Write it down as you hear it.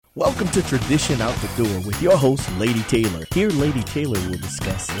Welcome to Tradition Out the Door with your host, Lady Taylor. Here, Lady Taylor will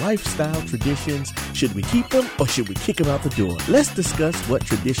discuss lifestyle traditions. Should we keep them or should we kick them out the door? Let's discuss what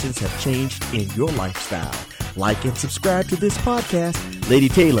traditions have changed in your lifestyle. Like and subscribe to this podcast. Lady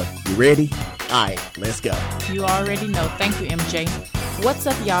Taylor, you ready? All right, let's go. You already know. Thank you, MJ. What's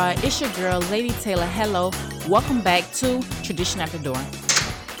up, y'all? It's your girl, Lady Taylor. Hello. Welcome back to Tradition Out the Door.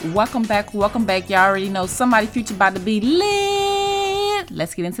 Welcome back. Y'all already know somebody future about to be lit.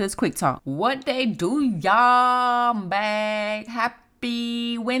 Let's get into this quick talk. What they do, y'all? I'm back.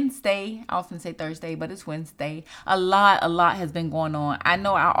 Happy Wednesday. I often say Thursday, but it's Wednesday. A lot has been going on. I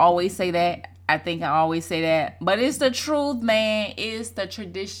know I always say that. I think I always say that, but it's the truth, man. It's the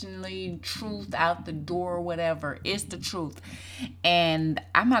traditionally truth out the door, whatever. It's the truth. And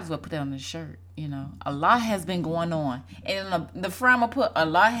I might as well put that on the shirt, you know. A lot has been going on. And on the front, I'm going to put a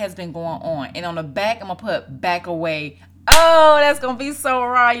lot has been going on. And on the back, I'm going to put back away. Oh, that's going to be so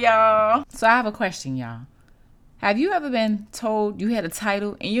raw, y'all. So I have a question, y'all. Have you ever been told you had a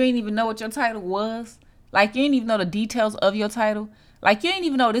title and you didn't even know what your title was? Like, you didn't even know the details of your title? Like, you didn't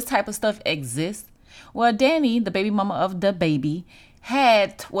even know this type of stuff exists? Well, Danny, the baby mama of the baby,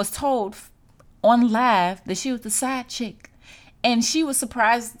 was told on live that she was the side chick. And she was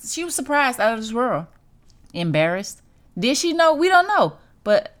surprised. She was surprised out of this world. Embarrassed. Did she know? We don't know.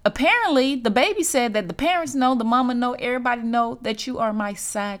 But apparently, the baby said that the parents know, the mama know, everybody know that you are my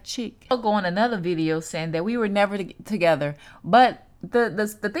side chick. I'll go on another video saying that we were never together. But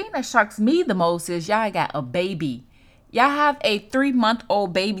the thing that shocks me the most is y'all got a baby. Y'all have a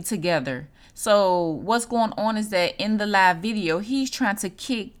 3-month-old baby together. So what's going on is that in the live video, he's trying to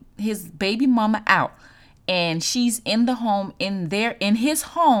kick his baby mama out. And she's in the home, in his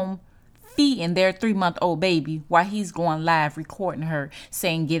home, feeding their 3-month-old baby while he's going live recording her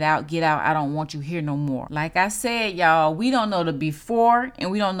saying, get out, I don't want you here no more. Like I said, y'all, we don't know the before and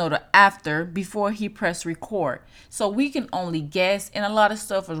we don't know the after before he pressed record. So we can only guess, and a lot of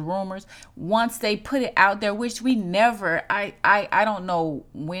stuff is rumors. Once they put it out there, which we never, I don't know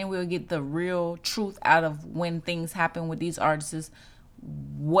when we'll get the real truth out of when things happen with these artists,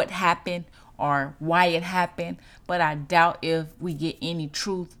 what happened or why it happened. But I doubt if we get any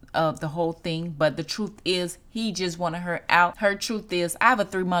truth of the whole thing. But the truth is, he just wanted her out. Her truth is, I have a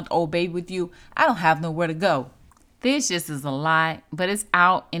 3-month-old baby with you. I don't have nowhere to go. This just is a lie, but it's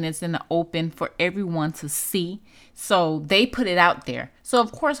out and it's in the open for everyone to see. So they put it out there. So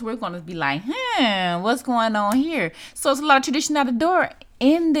of course we're going to be like, what's going on here? So it's a lot of tradition out the door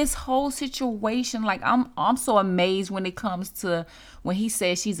in this whole situation. Like I'm so amazed when it comes to when he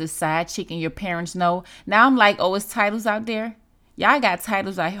says she's a side chick and your parents know. Now I'm like, oh, it's titles out there. Y'all got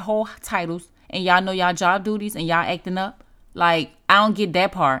titles, like whole titles, and y'all know y'all job duties and y'all acting up. Like, I don't get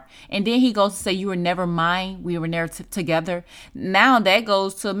that part. And then he goes to say, you were never mine. We were never together. Now that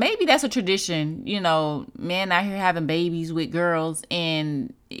goes to, maybe that's a tradition. You know, men out here having babies with girls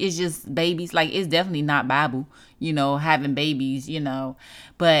and it's just babies. Like, it's definitely not Bible, you know, having babies, you know.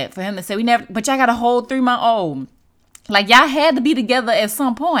 But for him to say, but y'all got a whole 3-month-old. Like, y'all had to be together at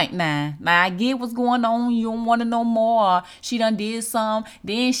some point. Now I get what's going on. You don't want to know more. She done did some.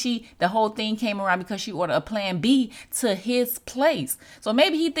 Then the whole thing came around because she ordered a plan B to his place. So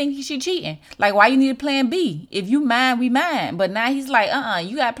maybe he thinks she cheating. Like, why you need a plan B? If you mind, we mind. But now he's like,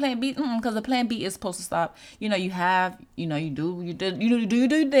 you got plan B? Because the plan B is supposed to stop. You know, you do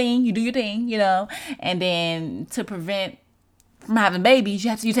your thing, you know. And then to prevent from having babies,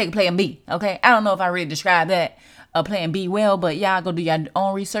 you take a plan B, okay? I don't know if I really described that. Plan B well, but y'all go do your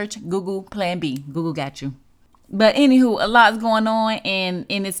own research. Google plan B. Google got you. But anywho, a lot's going on and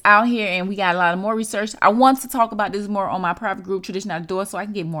it's out here and we got a lot of more research. I want to talk about this more on my private group, Tradition Out the Door, so I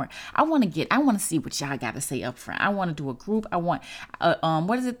can get more. I want to see what y'all got to say up front. I want to do a group. I want,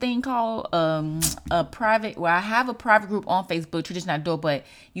 what is the thing called? A private, I have a private group on Facebook, Tradition Out the Door, but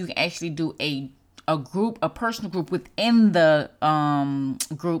you can actually do a personal group within the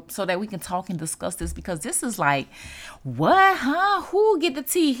group so that we can talk and discuss this, because this is like, what, who get the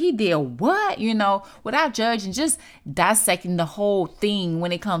tea? He did what, you know, without judging, just dissecting the whole thing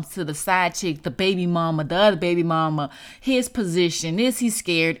when it comes to the side chick, the baby mama, the other baby mama, his position. Is he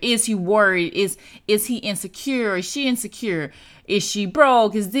scared? Is he worried? Is he insecure? Is she insecure? Is she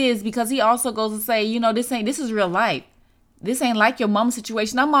broke? Is this? Because he also goes to say, you know, this is real life. This ain't like your mom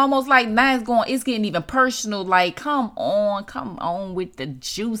situation. I'm almost like, now it's getting even personal. Like, come on with the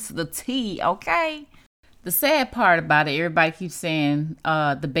juice, the tea, okay? The sad part about it, everybody keeps saying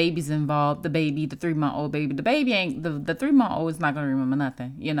the baby's involved, the 3-month-old baby. The baby ain't, the 3-month-old is not going to remember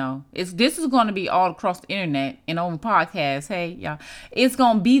nothing, This is going to be all across the internet and on podcasts. Hey, y'all, it's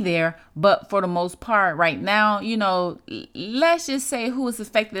going to be there. But for the most part right now, let's just say who is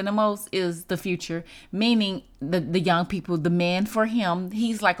affected the most is the future, meaning the young people. The man, for him,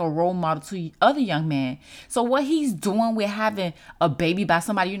 he's like a role model to other young men. So what he's doing with having a baby by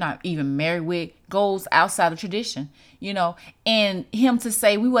somebody you're not even married with goes outside of tradition, and him to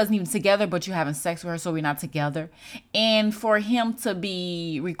say we wasn't even together, but you're having sex with her, so we're not together. And for him to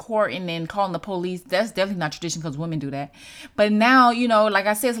be recording and calling the police, that's definitely not tradition, because women do that. But now, like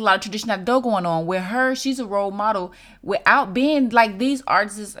I said, it's a lot of tradition that does going on with her. She's a role model without being like these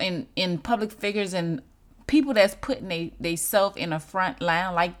artists in public figures, and people that's putting they self in a front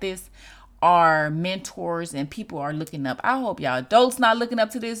line like this are mentors, and people are looking up. I hope y'all adults not looking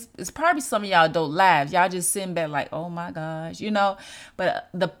up to this. It's probably some of y'all adult lives. Y'all just sitting back like, oh my gosh, But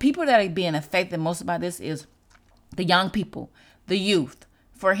the people that are being affected most about this is the young people, the youth.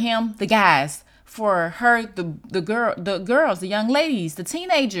 For him, the guys. For her, the girls, the young ladies, the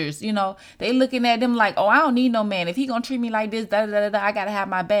teenagers, they looking at them like, oh, I don't need no man. If he gonna treat me like this, I gotta have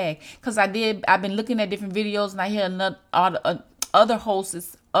my bag. Cause I've been looking at different videos, and I hear other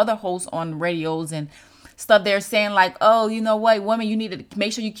hosts on radios and stuff. They're saying like, oh, you know what, women, you need to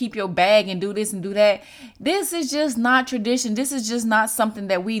make sure you keep your bag and do this and do that. This is just not tradition. This is just not something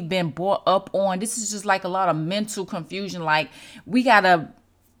that we've been brought up on. This is just like a lot of mental confusion. Like, we gotta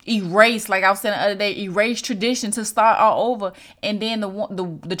erase, like I was saying the other day, erase tradition to start all over. And then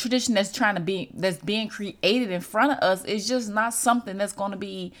the tradition that's being created in front of us is just not something that's going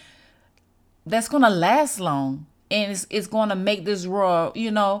to last long. And it's going to make this world,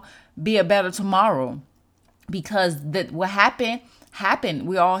 be a better tomorrow. Because what happened.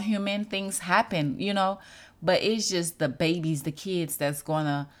 We're all human. Things happen, But it's just the babies, the kids that's going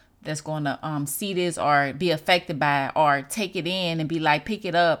to see this or be affected by it, or take it in and be like, pick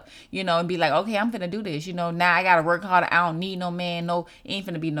it up, and be like, okay, I'm gonna do this. Now I gotta work hard. I don't need no man. No, ain't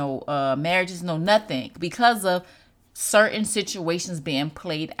finna be no marriages, no nothing, because of certain situations being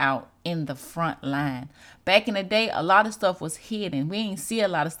played out in the front line. Back in the day, a lot of stuff was hidden. We didn't see a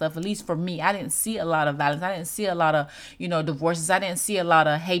lot of stuff. At least for me, I didn't see a lot of violence. I didn't see a lot of, divorces. I didn't see a lot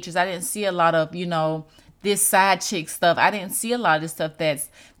of hatreds. I didn't see a lot of, this side chick stuff. I didn't see a lot of this stuff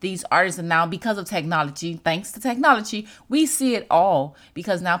that's these artists are now, because of technology, thanks to technology, we see it all,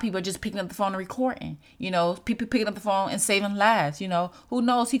 because now people are just picking up the phone and recording, people picking up the phone and saving lives. Who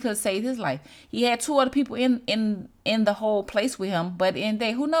knows, he could have saved his life. He had 2 other people in the whole place with him, but in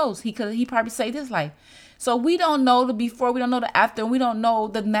there, who knows, he probably saved his life. So we don't know the before, we don't know the after, and we don't know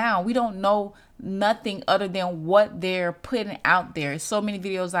the now. We don't know nothing other than what they're putting out there. So many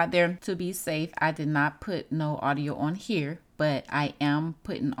videos out there. To be safe, I did not put no audio on here, but I am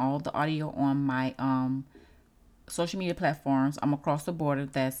putting all the audio on my social media platforms. I'm across the border.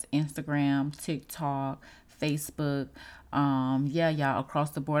 That's Instagram, TikTok, Facebook. Y'all,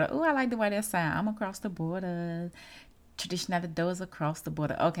 across the border. Oh, I like the way that sound. I'm across the border. Tradition at the door is across the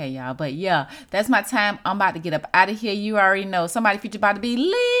border. Okay, y'all. But yeah, that's my time. I'm about to get up out of here. You already know. Somebody future about to be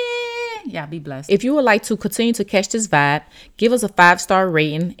lit. Yeah, be blessed. If you would like to continue to catch this vibe, give us a 5-star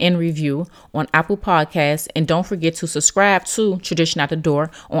rating and review on Apple Podcasts. And don't forget to subscribe to Tradition at the Door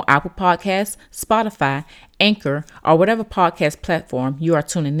on Apple Podcasts, Spotify, Anchor, or whatever podcast platform you are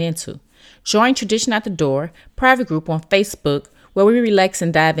tuning into. Join Tradition at the Door private group on Facebook, where we relax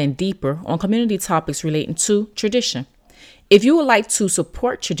and dive in deeper on community topics relating to tradition. If you would like to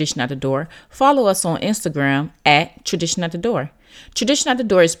support Tradition at the Door, follow us on Instagram at Tradition at the Door. Tradition at the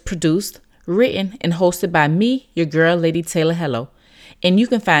Door is produced, written, and hosted by me, your girl, Lady Taylor Hello. And you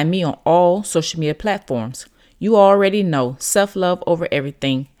can find me on all social media platforms. You already know, self-love over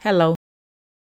everything. Hello.